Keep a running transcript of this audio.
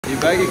ఈ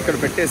బ్యాగ్ ఇక్కడ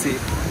పెట్టేసి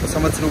ఒక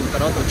సంవత్సరం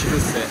తర్వాత వచ్చి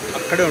చూస్తే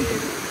అక్కడే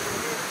ఉంటుంది.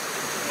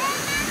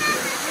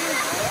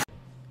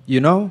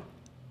 You know,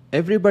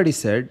 everybody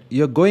said,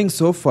 "You're going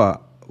so far.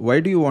 Why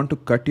do you want to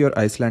cut your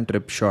Iceland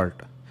trip short?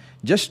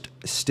 Just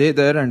stay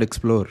there and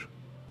explore."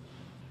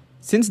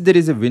 Since there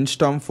is a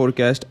windstorm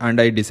forecast and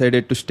I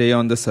decided to stay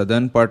on the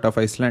southern part of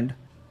Iceland,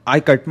 I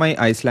cut my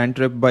Iceland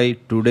trip by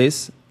 2 days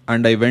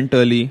and I went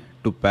early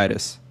to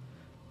Paris.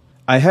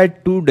 I had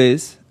 2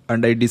 days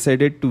and I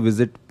decided to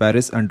visit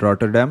Paris and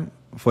Rotterdam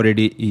for a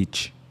day each.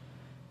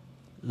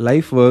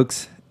 Life works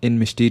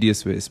in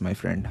mysterious ways, my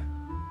friend.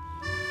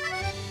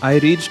 I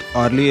reached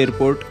Orly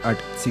airport at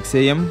 6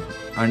 a.m.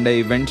 and I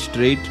went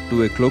straight to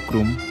a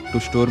cloakroom to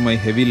store my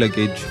heavy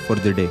luggage for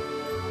the day.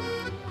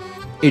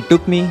 It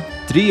took me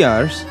 3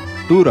 hours,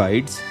 2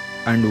 rides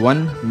and 1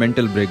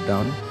 mental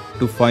breakdown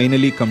to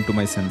finally come to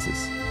my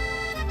senses.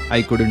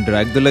 I couldn't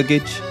drag the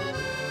luggage,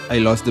 I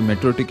lost the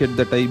metro ticket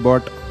that I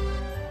bought,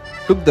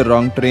 took the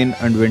wrong train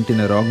and went in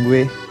a wrong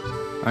way,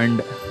 and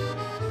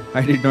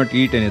I did not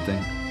eat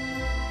anything.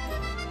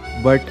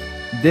 But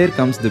there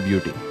comes the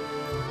beauty.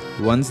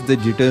 Once the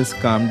jitters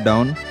calmed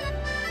down,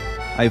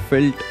 I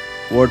felt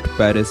what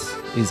Paris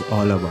is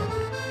all about.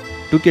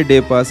 Took a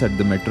day pass at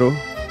the metro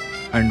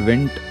and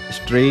went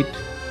straight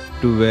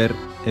to where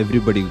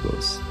everybody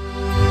goes.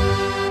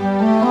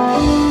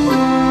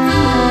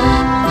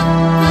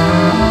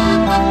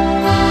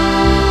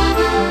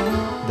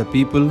 The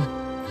people,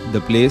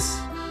 the place,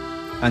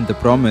 and the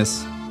promise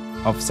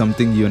of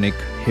something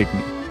unique hit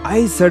me. I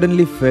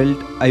suddenly felt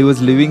I was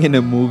living in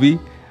a movie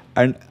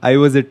and I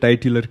was a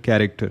titular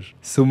character,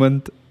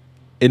 Sumant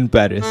in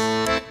Paris.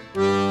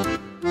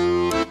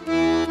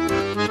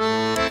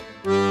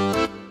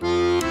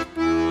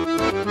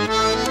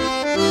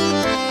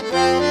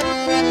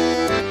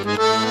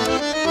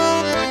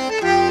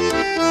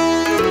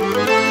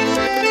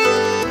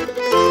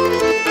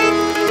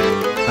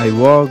 I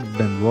walked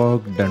and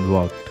walked and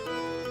walked.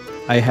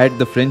 I had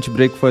the French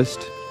breakfast,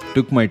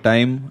 took my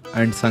time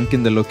and sunk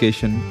in the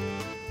location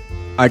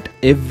at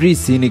every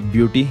scenic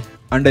beauty,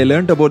 and I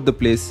learnt about the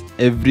place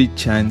every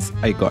chance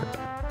I got.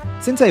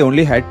 Since I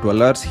only had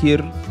 12 hours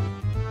here,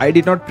 I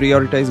did not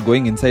prioritize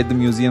going inside the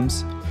museums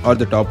or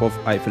the top of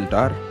Eiffel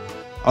Tower,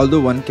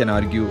 although one can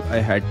argue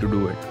I had to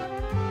do it.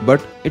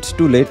 But it's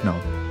too late now.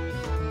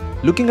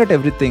 Looking at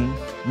everything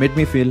made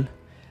me feel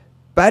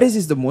Paris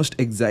is the most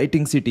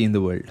exciting city in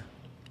the world.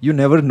 You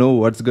never know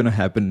what's gonna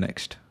happen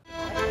next.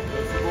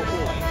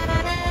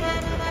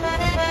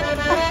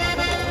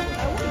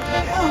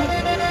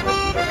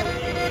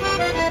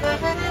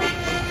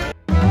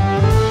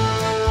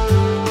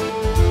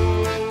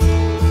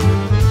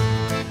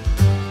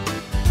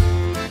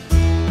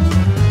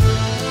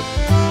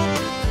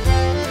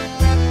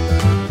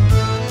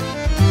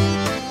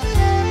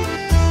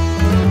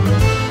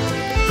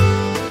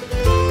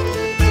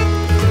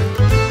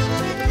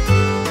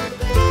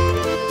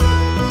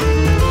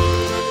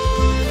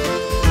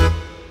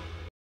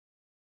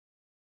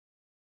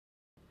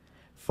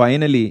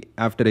 Finally,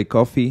 after a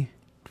coffee,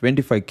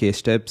 25k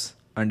steps,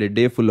 and a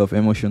day full of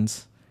emotions,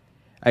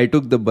 I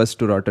took the bus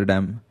to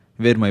Rotterdam,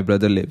 where my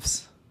brother lives.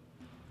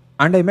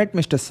 And I met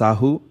Mr.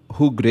 Sahu,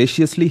 who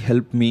graciously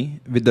helped me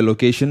with the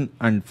location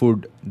and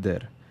food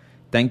there.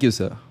 Thank you,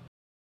 sir.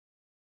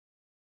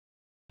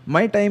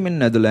 My time in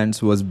Netherlands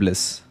was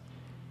bliss.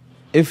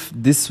 If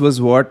this was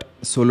what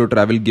solo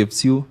travel gives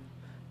you,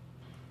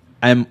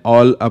 I am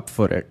all up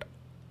for it.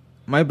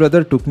 My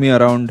brother took me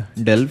around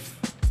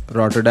Delft,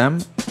 Rotterdam,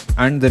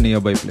 and the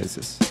nearby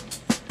places.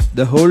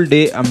 The whole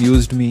day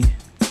amused me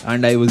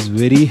and I was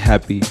very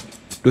happy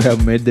to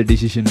have made the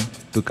decision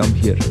to come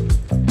here.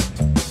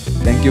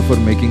 Thank you for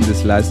making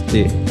this last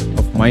day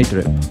of my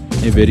trip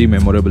a very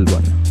memorable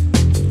one.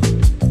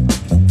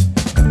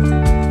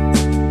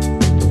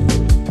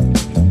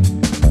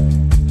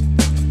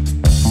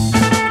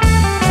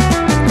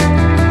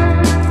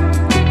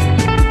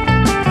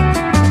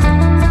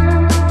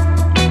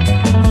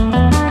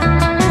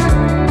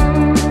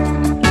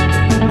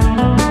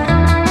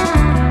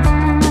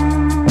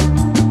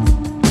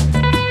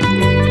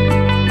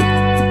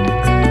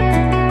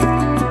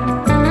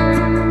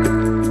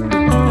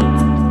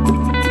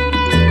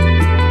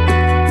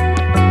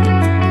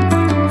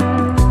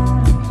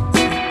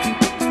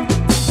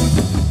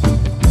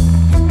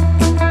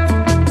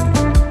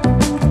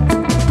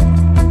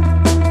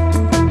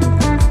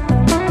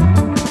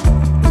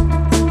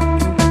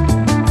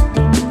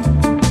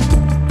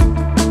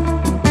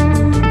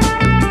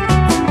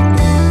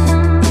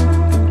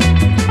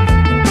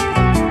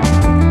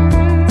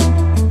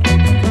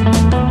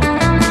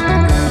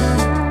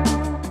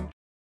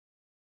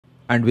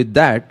 And with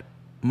that,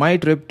 my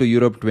trip to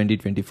Europe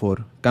 2024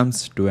 comes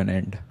to an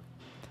end.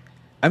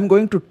 I'm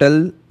going to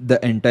tell the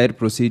entire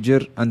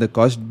procedure and the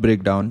cost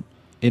breakdown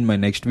in my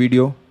next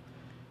video.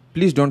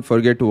 Please don't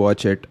forget to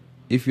watch it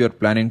if you are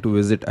planning to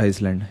visit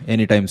Iceland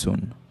anytime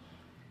soon,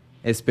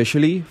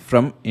 especially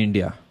from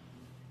India.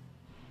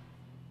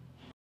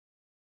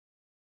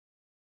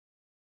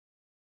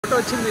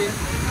 వచ్చింది